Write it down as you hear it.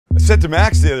said to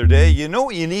Max the other day, you know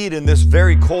what you need in this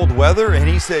very cold weather? And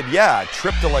he said, yeah, a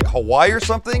trip to like Hawaii or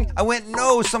something. I went,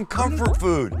 no, some comfort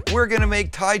food. We're gonna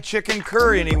make Thai chicken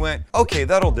curry. And he went, okay,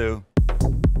 that'll do.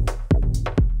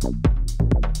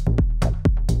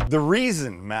 The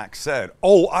reason Max said,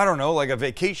 oh, I don't know, like a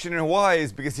vacation in Hawaii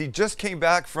is because he just came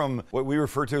back from what we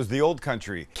refer to as the old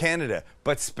country, Canada,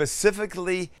 but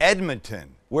specifically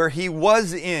Edmonton, where he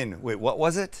was in, wait, what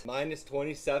was it? Minus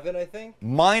 27, I think.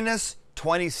 Minus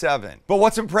 27. But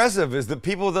what's impressive is the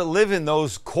people that live in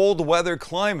those cold weather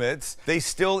climates, they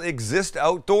still exist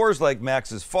outdoors, like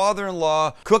Max's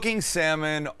father-in-law cooking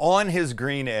salmon on his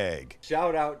green egg.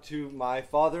 Shout out to my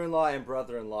father-in-law and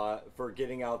brother-in-law for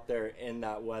getting out there in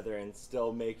that weather and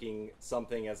still making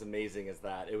something as amazing as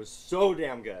that. It was so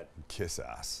damn good. Kiss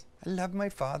ass. I love my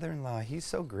father-in-law. He's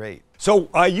so great. So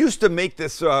I used to make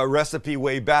this recipe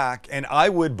way back, and I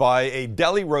would buy a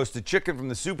deli roasted chicken from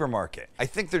the supermarket. I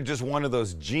think they're just one of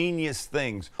those genius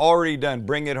things already done.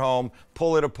 Bring it home,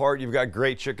 pull it apart. You've got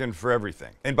great chicken for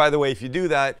everything. And by the way, if you do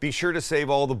that, be sure to save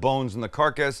all the bones in the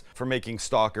carcass for making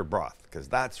stock or broth, because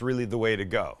that's really the way to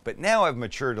go. But now I've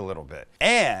matured a little bit.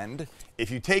 And if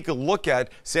you take a look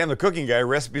at Sam the Cooking Guy,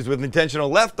 Recipes with Intentional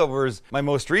Leftovers, my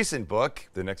most recent book,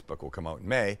 the next book will come out in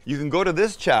May, you can go to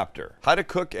this chapter, How to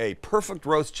Cook a Perfect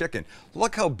Roast Chicken.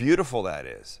 Look how beautiful that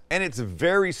is. And it's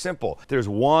very simple. There's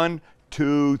 1,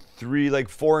 2, 3, like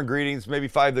 4 ingredients, maybe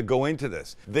 5 that go into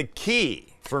this. The key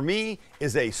for me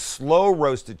is a slow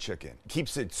roasted chicken.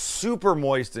 Keeps it super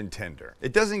moist and tender.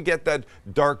 It doesn't get that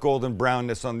dark golden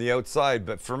brownness on the outside,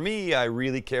 but for me, I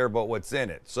really care about what's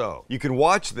in it. So you can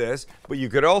watch this, but you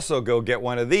could also go get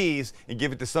one of these and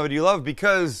give it to somebody you love,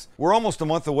 because we're almost a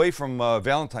month away from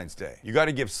Valentine's Day. You got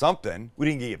to give something. We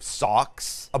didn't give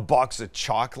socks, a box of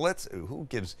chocolates. Ooh, who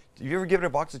gives? Have you ever given a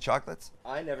box of chocolates?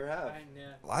 I never have.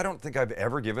 I don't think I've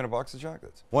ever given a box of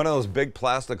chocolates. One of those big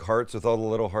plastic hearts with all the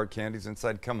little heart candies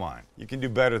inside. Come on. You can do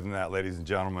better than that, ladies and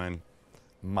gentlemen.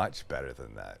 Much better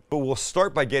than that. But we'll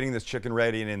start by getting this chicken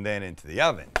ready and then into the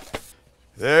oven.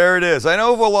 There it is. I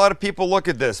know a lot of people look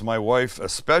at this, my wife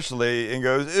especially, and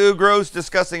goes, ew, gross,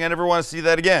 disgusting, I never want to see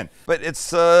that again. But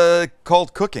it's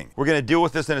called cooking. We're going to deal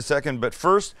with this in a second, but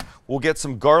first, we'll get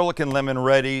some garlic and lemon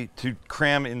ready to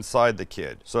cram inside the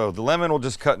kid. So the lemon will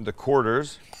just cut into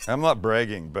quarters. I'm not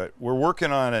bragging, but we're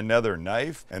working on another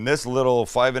knife, and this little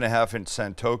 5.5-inch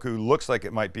Santoku looks like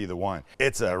it might be the one.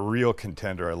 It's a real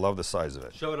contender. I love the size of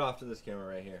it. Show it off to this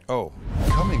camera right here. Oh.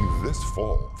 Coming this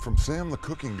fall from Sam the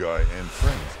Cooking Guy and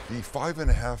friends, the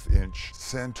 5.5-inch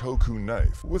Santoku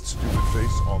knife with stupid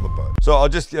face on the butt. So I'll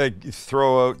just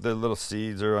throw out the little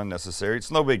seeds, are unnecessary. It's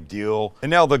no big deal.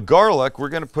 And now the garlic, we're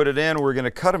gonna put it in, we're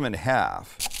gonna cut them in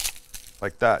half.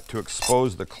 Like that, to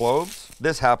expose the cloves.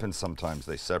 This happens sometimes,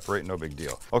 they separate, no big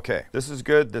deal. Okay, this is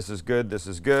good, this is good, this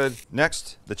is good.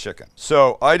 Next, the chicken.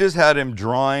 So I just had him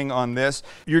drying on this.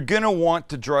 You're gonna want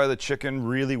to dry the chicken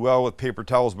really well with paper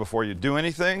towels before you do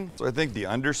anything. So I think the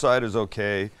underside is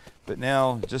okay, but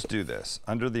now just do this.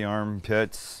 Under the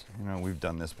armpits, you know, we've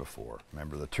done this before.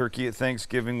 Remember the turkey at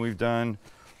Thanksgiving, we've done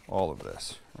all of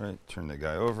this, right? Turn the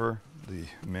guy over. The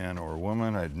man or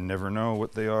woman, I'd never know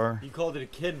what they are. You called it a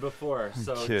kid before,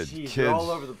 so Kids. they're all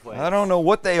over the place. I don't know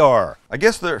what they are. I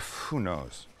guess they're, who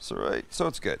knows? So right, so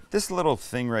it's good. This little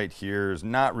thing right here is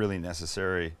not really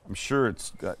necessary. I'm sure it's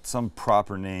got some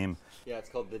proper name. Yeah, it's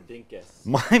called the dinkus.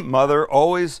 My mother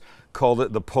always called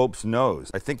it the Pope's nose.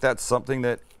 I think that's something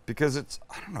that, because it's,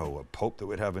 I don't know, a pope that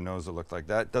would have a nose that looked like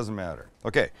that. Doesn't matter.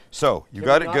 Okay, so you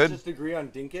got it good? Can we not just agree on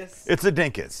dinkus? It's a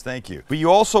dinkus, thank you. But you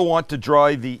also want to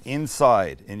dry the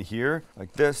inside in here,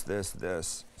 like this, this,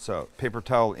 this. So paper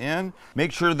towel in.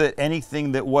 Make sure that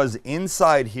anything that was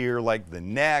inside here, like the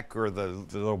neck or the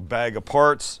little bag of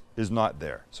parts, is not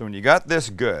there. So when you got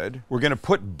this good, we're gonna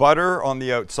put butter on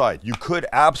the outside. You could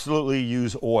absolutely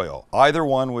use oil. Either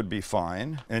one would be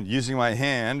fine. And using my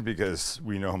hand, because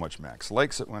we know how much Max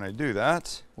likes it when I do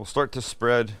that, we'll start to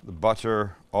spread the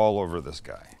butter all over this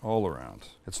guy, all around.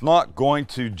 It's not going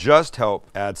to just help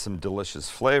add some delicious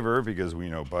flavor, because we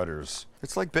know butter's,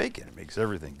 it's like bacon, it makes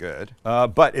everything good.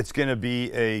 But it's gonna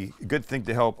be a good thing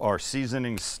to help our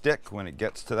seasoning stick when it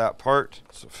gets to that part.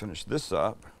 So finish this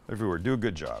up. Everywhere, do a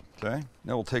good job, okay?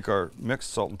 Now we'll take our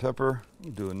mixed salt and pepper,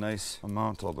 do a nice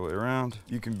amount all the way around.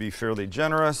 You can be fairly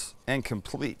generous and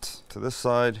complete. To this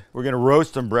side, we're gonna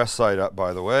roast them breast side up,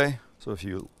 by the way. So if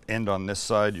you end on this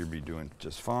side, you'll be doing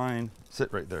just fine.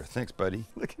 Sit right there, thanks buddy.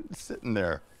 Look at it sitting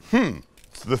there.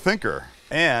 It's the thinker.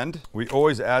 And we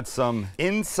always add some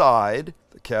inside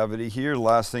the cavity here.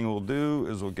 Last thing we'll do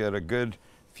is we'll get a good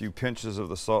few pinches of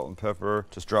the salt and pepper.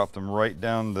 Just drop them right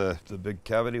down the big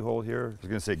cavity hole here. I was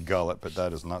gonna say gullet, but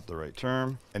that is not the right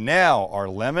term. And now our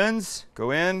lemons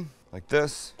go in like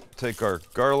this. Take our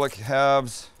garlic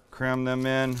halves, cram them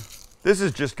in. This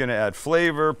is just gonna add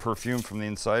flavor, perfume from the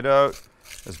inside out.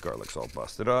 This garlic's all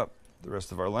busted up. The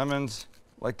rest of our lemons.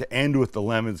 I like to end with the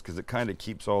lemons because it kind of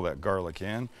keeps all that garlic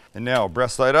in. And now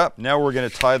breast side up. Now we're gonna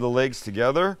tie the legs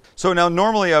together. So now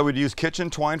normally I would use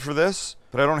kitchen twine for this,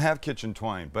 but I don't have kitchen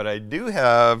twine. But I do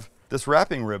have this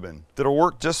wrapping ribbon that'll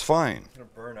work just fine. It's gonna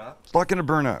burn up. It's not gonna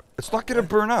burn up. It's not gonna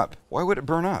burn up. Why would it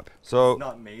burn up? So It's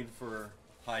not made for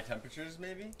high temperatures,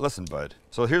 maybe? listen, bud.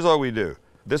 So here's all we do.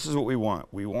 This is what we want.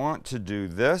 We want to do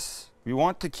this. We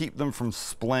want to keep them from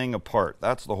splaying apart.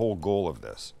 That's the whole goal of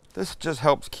this. This just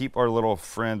helps keep our little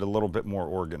friend a little bit more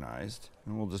organized.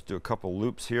 And we'll just do a couple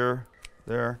loops here,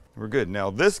 there. We're good. Now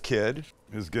this kid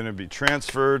is gonna be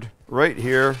transferred right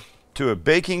here to a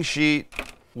baking sheet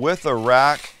with a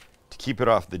rack to keep it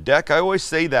off the deck. I always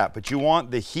say that, but you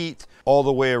want the heat all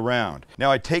the way around.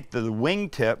 Now I take the wing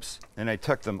tips and I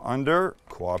tuck them under.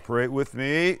 Cooperate with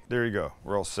me. There you go,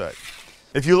 we're all set.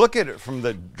 If you look at it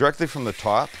directly from the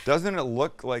top, doesn't it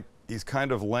look like he's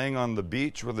kind of laying on the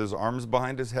beach with his arms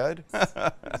behind his head?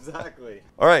 Exactly.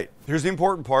 All right, here's the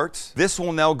important parts. This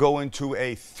will now go into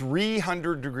a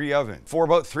 300-degree oven for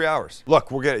about 3 hours.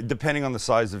 Look, we're getting, depending on the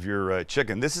size of your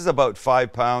chicken, this is about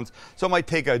 5 pounds, so it might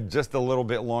take just a little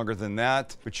bit longer than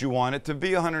that, but you want it to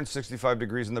be 165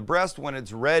 degrees in the breast when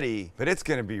it's ready, but it's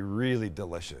gonna be really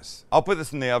delicious. I'll put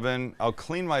this in the oven, I'll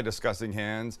clean my disgusting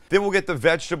hands, then we'll get the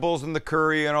vegetables and the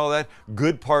curry and all that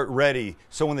good part ready.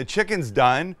 So when the chicken's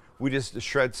done, we just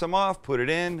shred some off, put it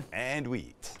in, and we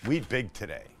eat. We eat big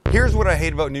today. Here's what I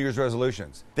hate about New Year's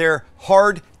resolutions. They're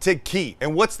hard to keep.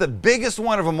 And what's the biggest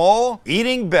one of them all?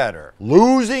 Eating better,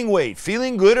 losing weight,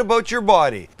 feeling good about your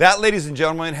body. That, ladies and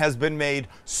gentlemen, has been made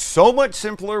so much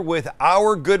simpler with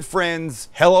our good friends,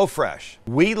 HelloFresh.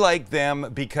 We like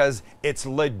them because it's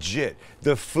legit.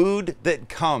 The food that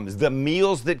comes, the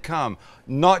meals that come,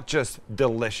 not just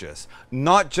delicious,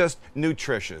 not just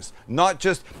nutritious, not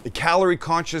just calorie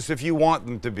conscious if you want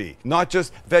them to be, not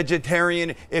just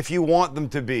vegetarian if you want them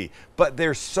to be, but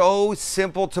they're so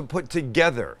simple to put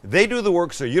together. They do the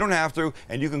work so you don't have to,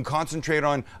 and you can concentrate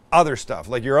on other stuff,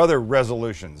 like your other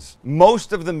resolutions.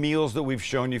 Most of the meals that we've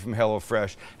shown you from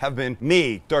HelloFresh have been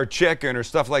meat or chicken or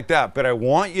stuff like that, but I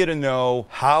want you to know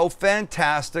how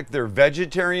fantastic their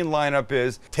vegetarian lineup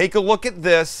is. Take a look at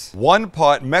this. One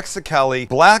pot Mexicali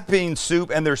black bean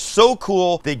soup, and they're so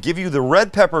cool. They give you the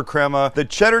red pepper crema, the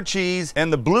cheddar cheese,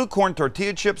 and the blue corn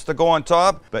tortilla chips to go on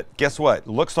top. But guess what?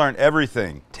 Looks aren't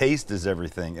everything. Taste is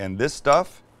everything. And this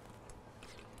stuff,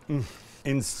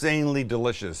 insanely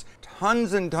delicious.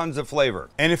 Tons and tons of flavor.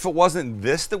 And if it wasn't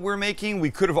this that we're making, we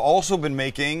could have also been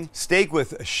making steak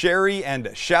with sherry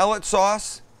and shallot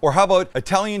sauce. Or how about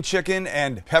Italian chicken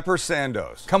and pepper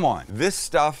sandos? Come on, this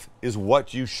stuff is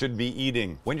what you should be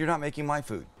eating when you're not making my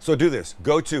food. So do this,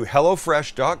 go to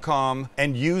HelloFresh.com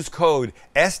and use code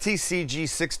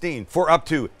STCG16 for up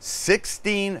to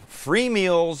 16 free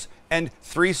meals and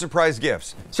 3 surprise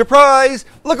gifts. Surprise!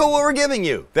 Look at what we're giving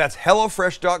you. That's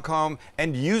HelloFresh.com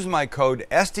and use my code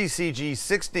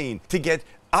STCG16 to get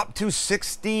up to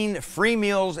 16 free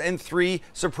meals and 3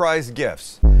 surprise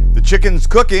gifts. The chicken's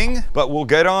cooking, but we'll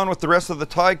get on with the rest of the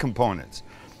Thai components.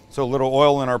 So a little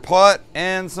oil in our pot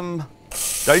and some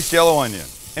diced yellow onion.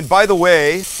 And by the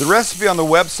way, the recipe on the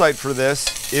website for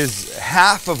this is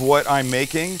half of what I'm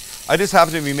making. I just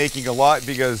happen to be making a lot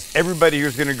because everybody here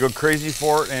is gonna go crazy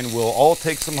for it, and we'll all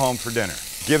take some home for dinner.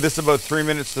 Give this about 3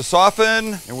 minutes to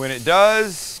soften, and when it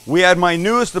does, we add my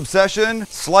newest obsession,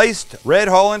 sliced red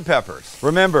Holland peppers.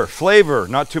 Remember, flavor,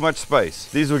 not too much spice.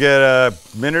 These will get a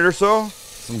minute or so.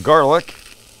 Some garlic.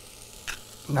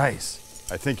 Nice.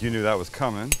 I think you knew that was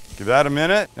coming. Give that a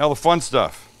minute. Now the fun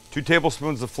stuff. 2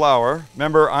 tablespoons of flour.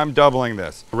 Remember, I'm doubling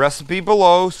this. Recipe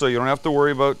below, so you don't have to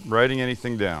worry about writing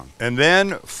anything down. And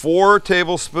then 4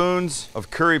 tablespoons of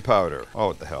curry powder. Oh,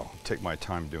 what the hell. Take my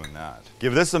time doing that.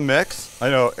 Give this a mix. I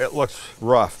know it looks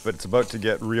rough, but it's about to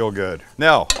get real good.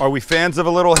 Now, are we fans of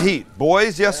a little heat?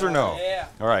 Boys, yes or no? Yeah.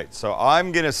 All right, so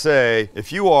I'm gonna say,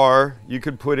 if you are, you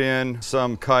could put in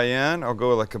some cayenne. I'll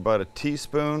go like about a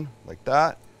teaspoon, like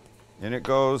that. In it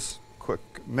goes. Quick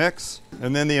mix.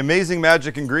 And then the amazing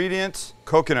magic ingredients,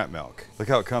 coconut milk. Look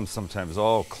how it comes sometimes,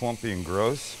 all clumpy and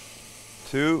gross.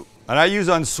 2. And I use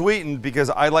unsweetened because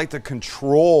I like to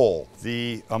control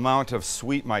the amount of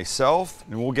sweet myself,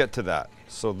 and we'll get to that.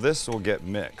 So this will get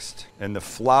mixed. And the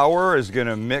flour is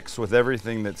gonna mix with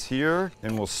everything that's here,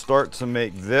 and we'll start to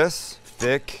make this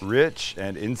thick, rich,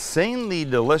 and insanely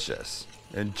delicious.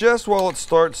 And just while it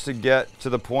starts to get to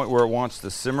the point where it wants to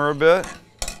simmer a bit,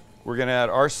 we're gonna add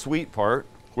our sweet part,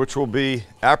 which will be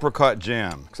apricot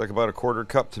jam. Looks like about a 1/4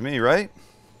 cup to me, right?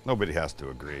 Nobody has to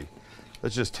agree.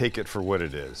 Let's just take it for what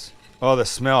it is. Oh, the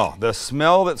smell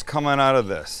that's coming out of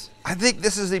this. I think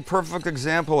this is the perfect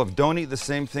example of don't eat the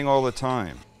same thing all the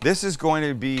time. This is going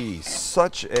to be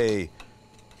such a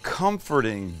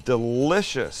comforting,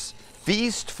 delicious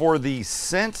feast for the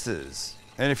senses.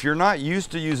 And if you're not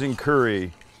used to using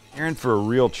curry, you're in for a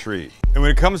real treat. And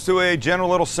when it comes to a gentle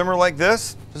little simmer like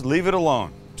this, just leave it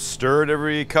alone. Stir it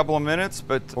every couple of minutes,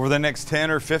 but over the next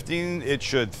 10 or 15, it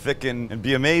should thicken and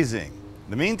be amazing.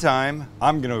 In the meantime,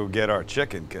 I'm gonna go get our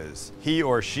chicken because he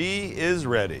or she is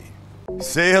ready.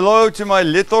 Say hello to my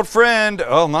little friend.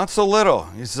 Oh, not so little.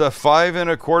 He's 5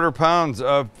 1/4 pounds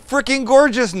of freaking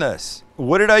gorgeousness.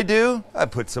 What did I do? I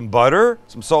put some butter,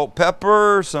 some salt,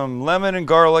 pepper, some lemon and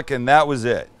garlic, and that was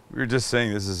it. We were just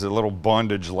saying this is a little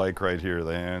bondage-like right here.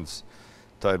 The hands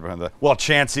tied behind the... Well,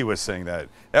 Chansey was saying that.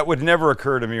 That would never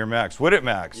occur to me or Max. Would it,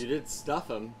 Max? You did stuff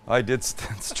him. I did.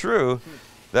 That's true.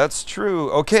 That's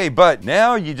true. Okay, but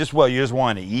now you just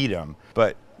want to eat them.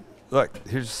 But look,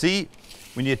 here's, see,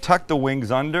 when you tuck the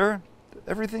wings under,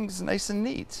 everything's nice and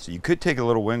neat. So you could take a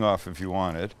little wing off if you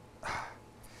wanted.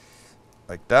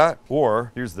 Like that,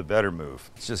 or here's the better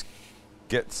move. Let's just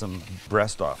get some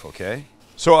breast off, okay?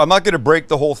 So I'm not gonna break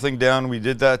the whole thing down. We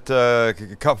did that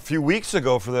a few weeks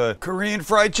ago for the Korean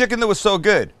fried chicken that was so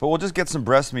good. But we'll just get some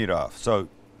breast meat off. So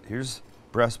here's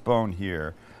breastbone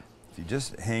here. If you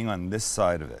just hang on this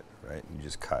side of it, right, and you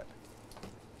just cut.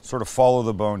 Sort of follow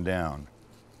the bone down.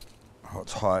 Oh,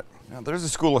 it's hot. Now, there's a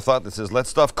school of thought that says, let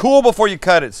stuff cool before you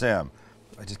cut it, Sam.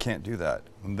 I just can't do that.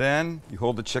 And then you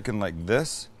hold the chicken like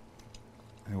this,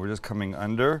 and we're just coming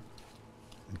under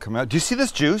and come out. Do you see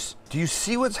this juice? Do you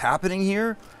see what's happening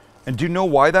here? And do you know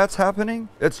why that's happening?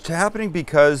 It's happening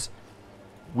because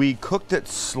we cooked it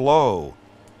slow.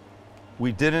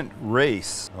 We didn't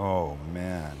race. Oh,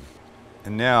 man.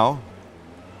 And now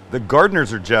the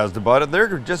gardeners are jazzed about it.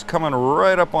 They're just coming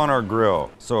right up on our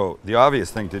grill. So the obvious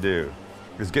thing to do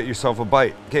is get yourself a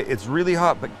bite. Okay, it's really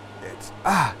hot, but it's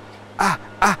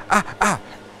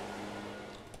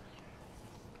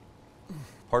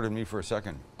Pardon me for a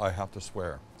second. I have to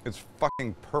swear. It's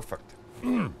fucking perfect.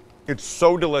 It's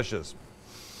so delicious.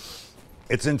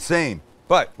 It's insane.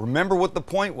 But remember what the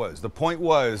point was. The point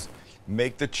was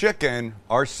make the chicken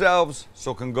ourselves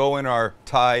so it can go in our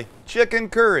Thai chicken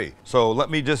curry. So let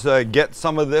me just get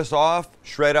some of this off,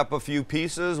 shred up a few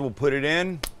pieces, we'll put it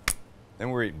in,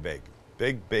 and we're eating big.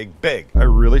 Big, big, big. I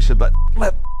really should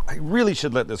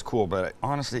let this cool, but I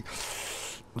honestly,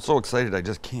 I'm so excited I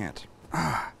just can't.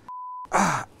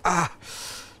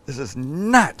 This is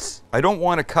nuts. I don't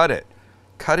want to cut it.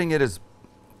 Cutting it is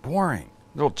boring.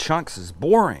 Little chunks is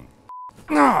boring.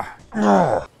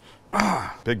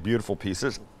 Big, beautiful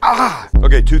pieces.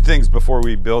 Okay, 2 things before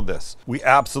we build this. We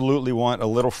absolutely want a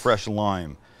little fresh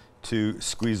lime to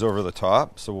squeeze over the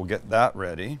top, so we'll get that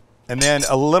ready. And then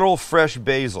a little fresh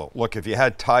basil. Look, if you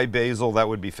had Thai basil, that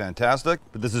would be fantastic,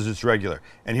 but this is just regular.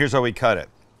 And here's how we cut it.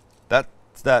 That's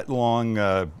that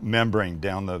long membrane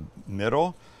down the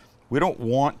middle. We don't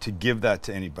want to give that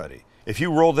to anybody. If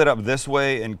you rolled it up this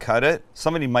way and cut it,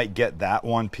 somebody might get that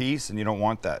one piece, and you don't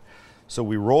want that. So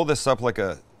we roll this up like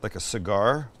a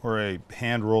cigar or a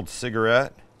hand-rolled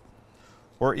cigarette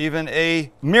or even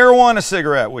a marijuana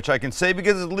cigarette, which I can say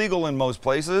because it's legal in most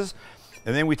places.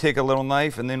 And then we take a little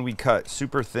knife and then we cut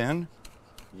super thin.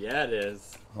 Yeah, it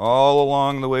is. All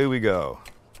along the way we go.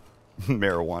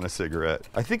 Marijuana cigarette.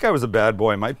 I think I was a bad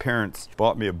boy. My parents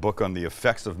bought me a book on the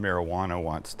effects of marijuana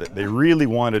once that they really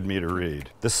wanted me to read.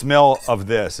 The smell of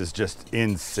this is just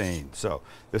insane. So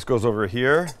this goes over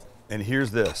here, and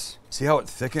here's this. See how it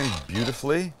thickens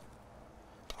beautifully?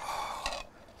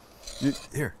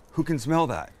 Here, who can smell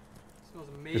that? It smells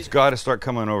amazing. It's got to start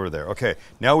coming over there. Okay,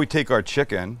 now we take our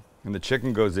chicken, and the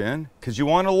chicken goes in, because you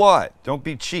want a lot. Don't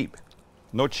be cheap.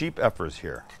 No cheap effers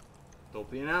here.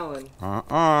 Dopey and Allen.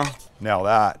 Now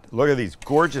that, look at these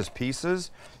gorgeous pieces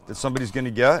that somebody's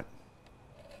gonna get.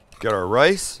 Get our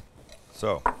rice.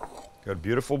 So, got a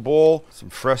beautiful bowl, some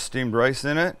fresh steamed rice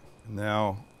in it.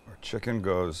 Now, our chicken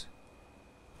goes,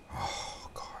 oh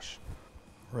gosh,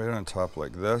 right on top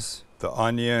like this. The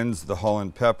onions, the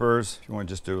Holland peppers. If you want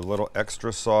to just do a little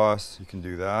extra sauce, you can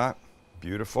do that.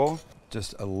 Beautiful.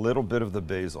 Just a little bit of the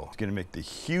basil. It's gonna make the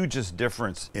hugest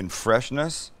difference in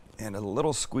freshness and a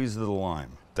little squeeze of the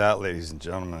lime. That, ladies and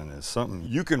gentlemen, is something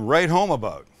you can write home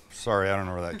about. Sorry, I don't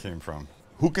know where that came from.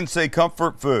 Who can say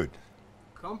comfort food?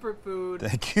 Comfort food.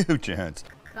 Thank you, Chance.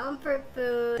 Comfort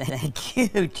food. Thank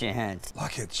you, Chance.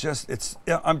 Look, it's,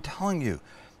 I'm telling you,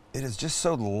 It is just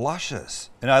so luscious.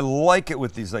 And I like it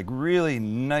with these like really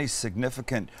nice,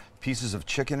 significant pieces of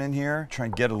chicken in here. Try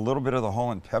and get a little bit of the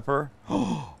Holland pepper.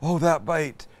 Oh, that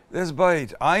bite, this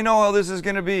bite. I know how this is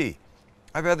gonna be.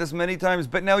 I've had this many times,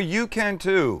 but now you can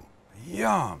too.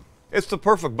 Yum. It's the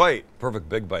perfect bite. Perfect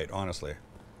big bite, honestly.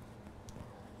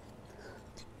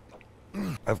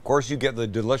 Of course, you get the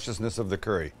deliciousness of the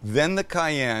curry. Then the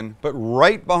cayenne, but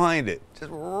right behind it.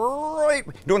 Just right.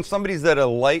 You know when somebody's at a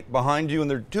light behind you and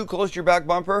they're too close to your back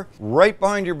bumper? Right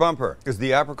behind your bumper is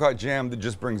the apricot jam that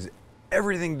just brings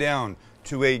everything down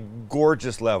to a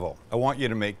gorgeous level. I want you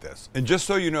to make this. And just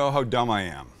so you know how dumb I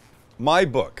am, my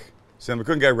book, Sam the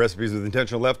Cooking Guy Recipes with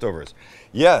Intentional Leftovers.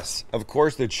 Yes, of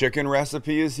course, the chicken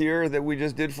recipe is here that we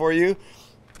just did for you.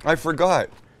 I forgot.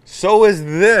 So is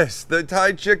this, the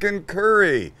Thai chicken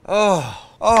curry.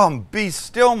 Oh, be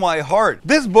still my heart.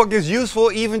 This book is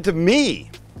useful even to me.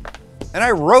 And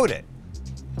I wrote it.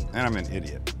 And I'm an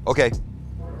idiot. Okay,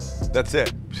 that's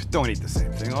it. Just don't eat the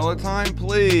same thing all the time,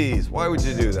 please. Why would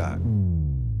you do that?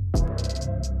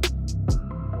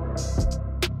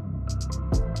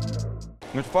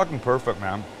 It's fucking perfect,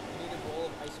 man. You need a bowl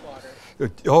of ice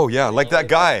water. Oh yeah, like that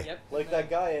guy. Yep. Like that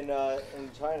guy in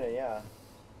China, yeah.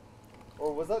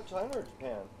 Or was that China or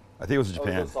Japan? I think it was Oh,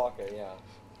 Japan. it was Osaka, yeah.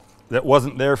 That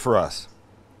wasn't there for us.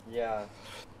 Yeah.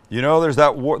 You know, there's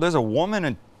a woman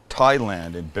in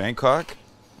Thailand, in Bangkok,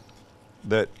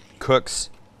 that cooks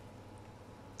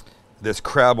this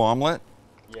crab omelet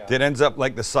Yeah. that ends up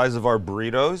like the size of our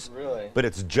burritos. Really? But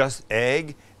it's just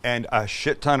egg and a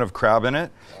shit ton of crab in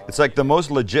it. It's like the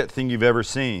most legit thing you've ever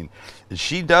seen. And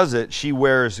she does it, she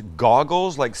wears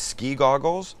goggles, like ski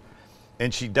goggles,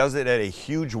 and she does it at a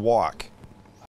huge wok.